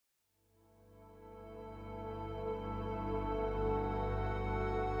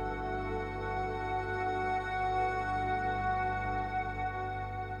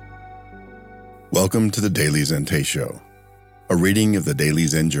Welcome to the Daily Zen Show, a reading of the Daily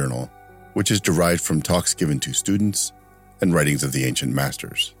Zen Journal, which is derived from talks given to students and writings of the ancient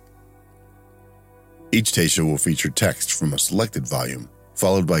masters. Each Teisho will feature text from a selected volume,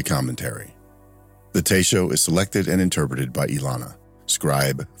 followed by commentary. The Teisho is selected and interpreted by Ilana,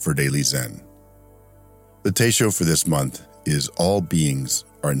 scribe for Daily Zen. The Teisho for this month is All Beings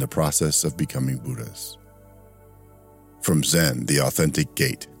Are in the Process of Becoming Buddhas. From Zen, the Authentic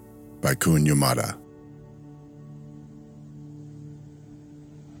Gate, by Kun Yamada.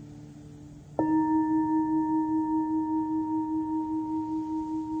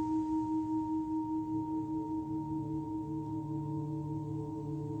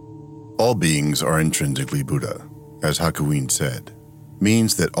 All beings are intrinsically Buddha, as Hakuin said,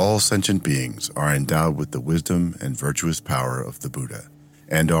 means that all sentient beings are endowed with the wisdom and virtuous power of the Buddha,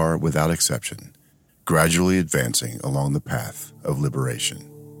 and are, without exception, gradually advancing along the path of liberation.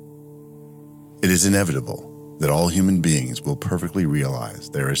 It is inevitable that all human beings will perfectly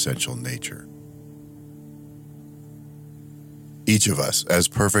realize their essential nature. Each of us, as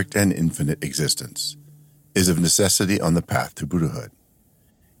perfect and infinite existence, is of necessity on the path to Buddhahood,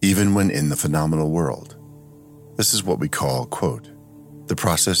 even when in the phenomenal world. This is what we call, quote, the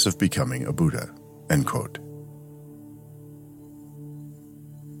process of becoming a Buddha, end quote.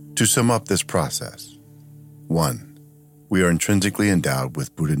 To sum up this process, 1. We are intrinsically endowed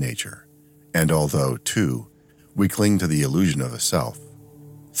with Buddha nature, and although, 2, we cling to the illusion of a self,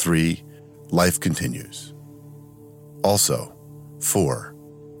 3, life continues. Also, 4,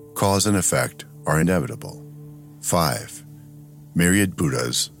 cause and effect are inevitable. 5, myriad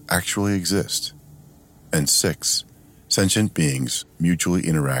Buddhas actually exist. And 6, sentient beings mutually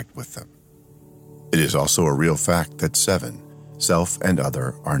interact with them. It is also a real fact that 7, self and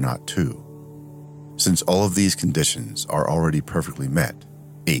other, are not 2. Since all of these conditions are already perfectly met,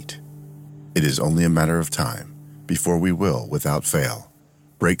 8. It is only a matter of time before we will, without fail,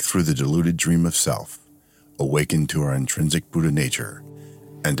 break through the deluded dream of self, awaken to our intrinsic Buddha nature,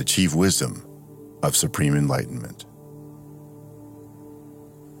 and achieve wisdom of supreme enlightenment.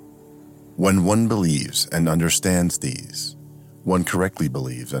 When one believes and understands these, one correctly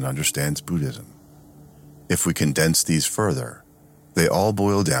believes and understands Buddhism. If we condense these further, they all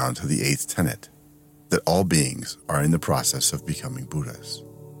boil down to the 8th tenet, that all beings are in the process of becoming Buddhas.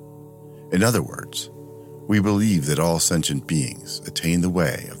 In other words, we believe that all sentient beings attain the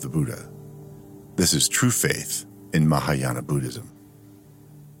way of the Buddha. This is true faith in Mahayana Buddhism.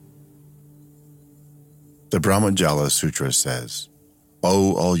 The Brahmajala Sutra says,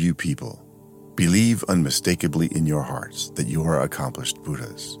 "O all you people, believe unmistakably in your hearts that you are accomplished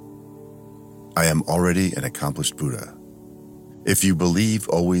Buddhas. I am already an accomplished Buddha. If you believe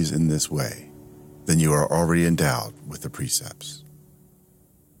always in this way, then you are already endowed with the precepts."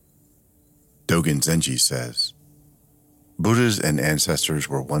 Dogen Zenji says, "Buddhas and ancestors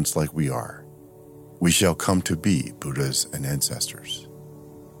were once like we are. We shall come to be Buddhas and ancestors."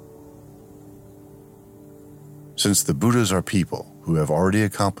 Since the Buddhas are people who have already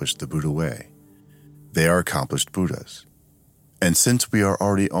accomplished the Buddha way, they are accomplished Buddhas. And since we are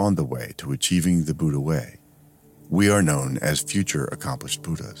already on the way to achieving the Buddha way, we are known as future accomplished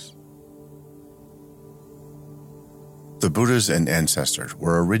Buddhas. The Buddhas and ancestors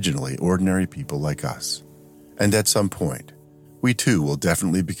were originally ordinary people like us, and at some point, we too will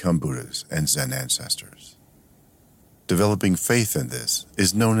definitely become Buddhas and Zen ancestors. Developing faith in this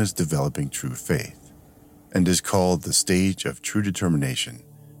is known as developing true faith, and is called the stage of true determination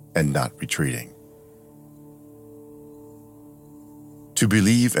and not retreating. To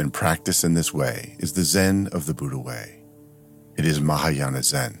believe and practice in this way is the Zen of the Buddha way. It is Mahayana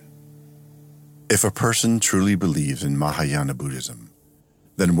Zen. If a person truly believes in Mahayana Buddhism,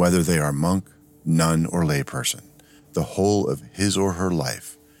 then whether they are monk, nun, or layperson, the whole of his or her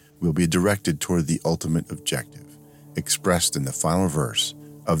life will be directed toward the ultimate objective, expressed in the final verse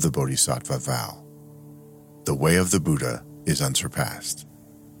of the Bodhisattva vow. The way of the Buddha is unsurpassed.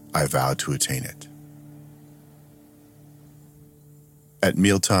 I vow to attain it. At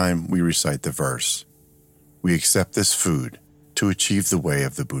mealtime, we recite the verse, "We accept this food to achieve the way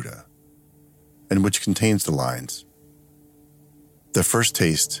of the Buddha," and which contains the lines, "The first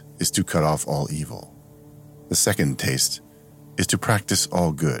taste is to cut off all evil. The second taste is to practice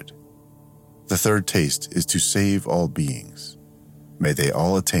all good. The third taste is to save all beings. May they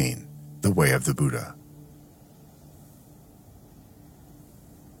all attain the way of the Buddha."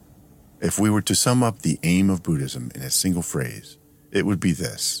 If we were to sum up the aim of Buddhism in a single phrase, it would be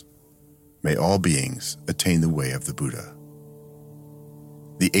this: may all beings attain the way of the Buddha.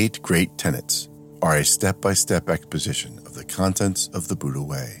 The 8 great tenets are a step-by-step exposition of the contents of the Buddha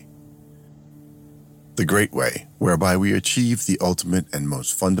way. The great way whereby we achieve the ultimate and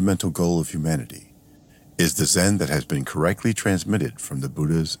most fundamental goal of humanity is the Zen that has been correctly transmitted from the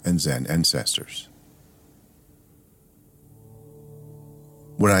Buddhas and Zen ancestors.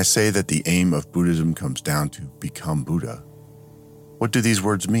 When I say that the aim of Buddhism comes down to become Buddha, what do these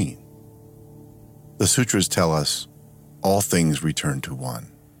words mean? The sutras tell us, all things return to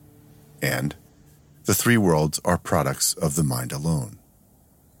one, and the three worlds are products of the mind alone.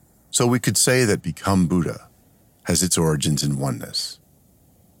 So we could say that become Buddha has its origins in oneness,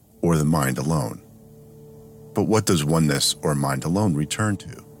 or the mind alone. But what does oneness or mind alone return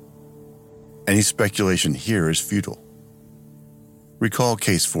to? Any speculation here is futile. Recall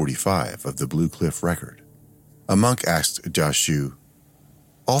case 45 of the Blue Cliff record. A monk asked Jashu,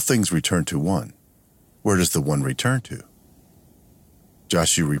 all things return to one. Where does the one return to?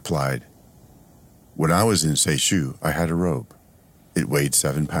 Jashu replied, when I was in Seishu, I had a robe. It weighed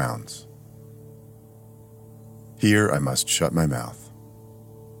 7 pounds. Here I must shut my mouth.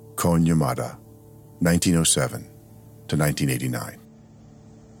 Kon Yamada, 1907 to 1989.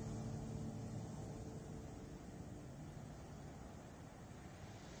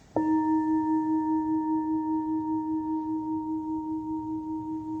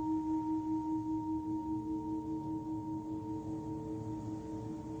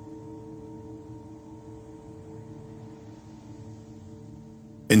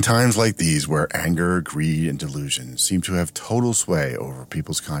 In times like these, where anger, greed, and delusion seem to have total sway over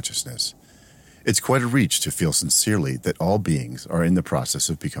people's consciousness, it's quite a reach to feel sincerely that all beings are in the process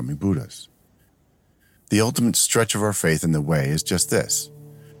of becoming Buddhas. The ultimate stretch of our faith in the way is just this.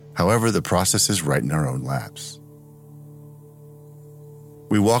 However, the process is right in our own laps.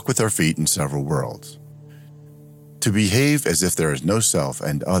 We walk with our feet in several worlds. To behave as if there is no self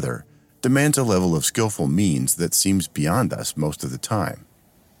and other demands a level of skillful means that seems beyond us most of the time.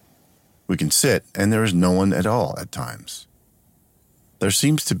 We can sit, and there is no one at all at times. There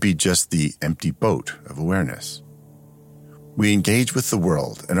seems to be just the empty boat of awareness. We engage with the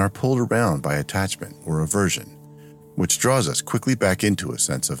world and are pulled around by attachment or aversion, which draws us quickly back into a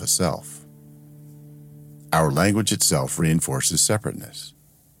sense of a self. Our language itself reinforces separateness.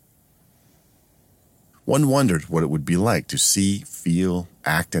 One wondered what it would be like to see, feel,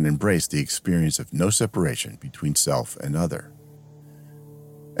 act, and embrace the experience of no separation between self and other.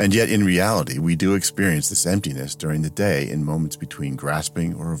 And yet, in reality, we do experience this emptiness during the day in moments between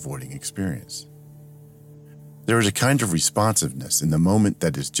grasping or avoiding experience. There is a kind of responsiveness in the moment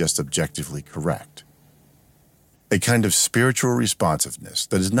that is just objectively correct. A kind of spiritual responsiveness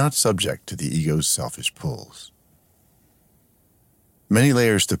that is not subject to the ego's selfish pulls. Many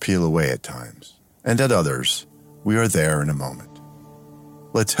layers to peel away at times, and at others, we are there in a moment.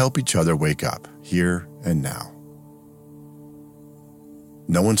 Let's help each other wake up, here and now.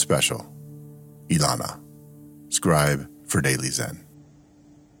 No one special. Ilana, scribe for Daily Zen.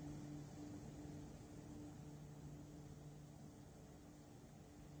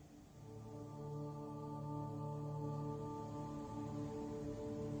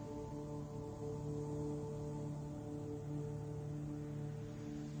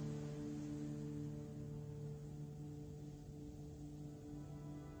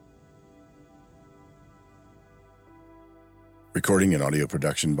 Recording and audio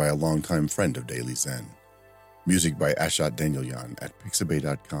production by a longtime friend of Daily Zen. Music by Ashat Danielyan at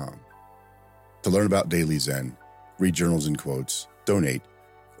pixabay.com. To learn about Daily Zen, read journals and quotes, donate,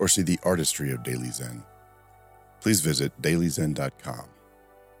 or see the artistry of Daily Zen, please visit dailyzen.com.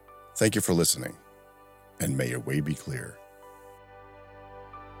 Thank you for listening, and may your way be clear.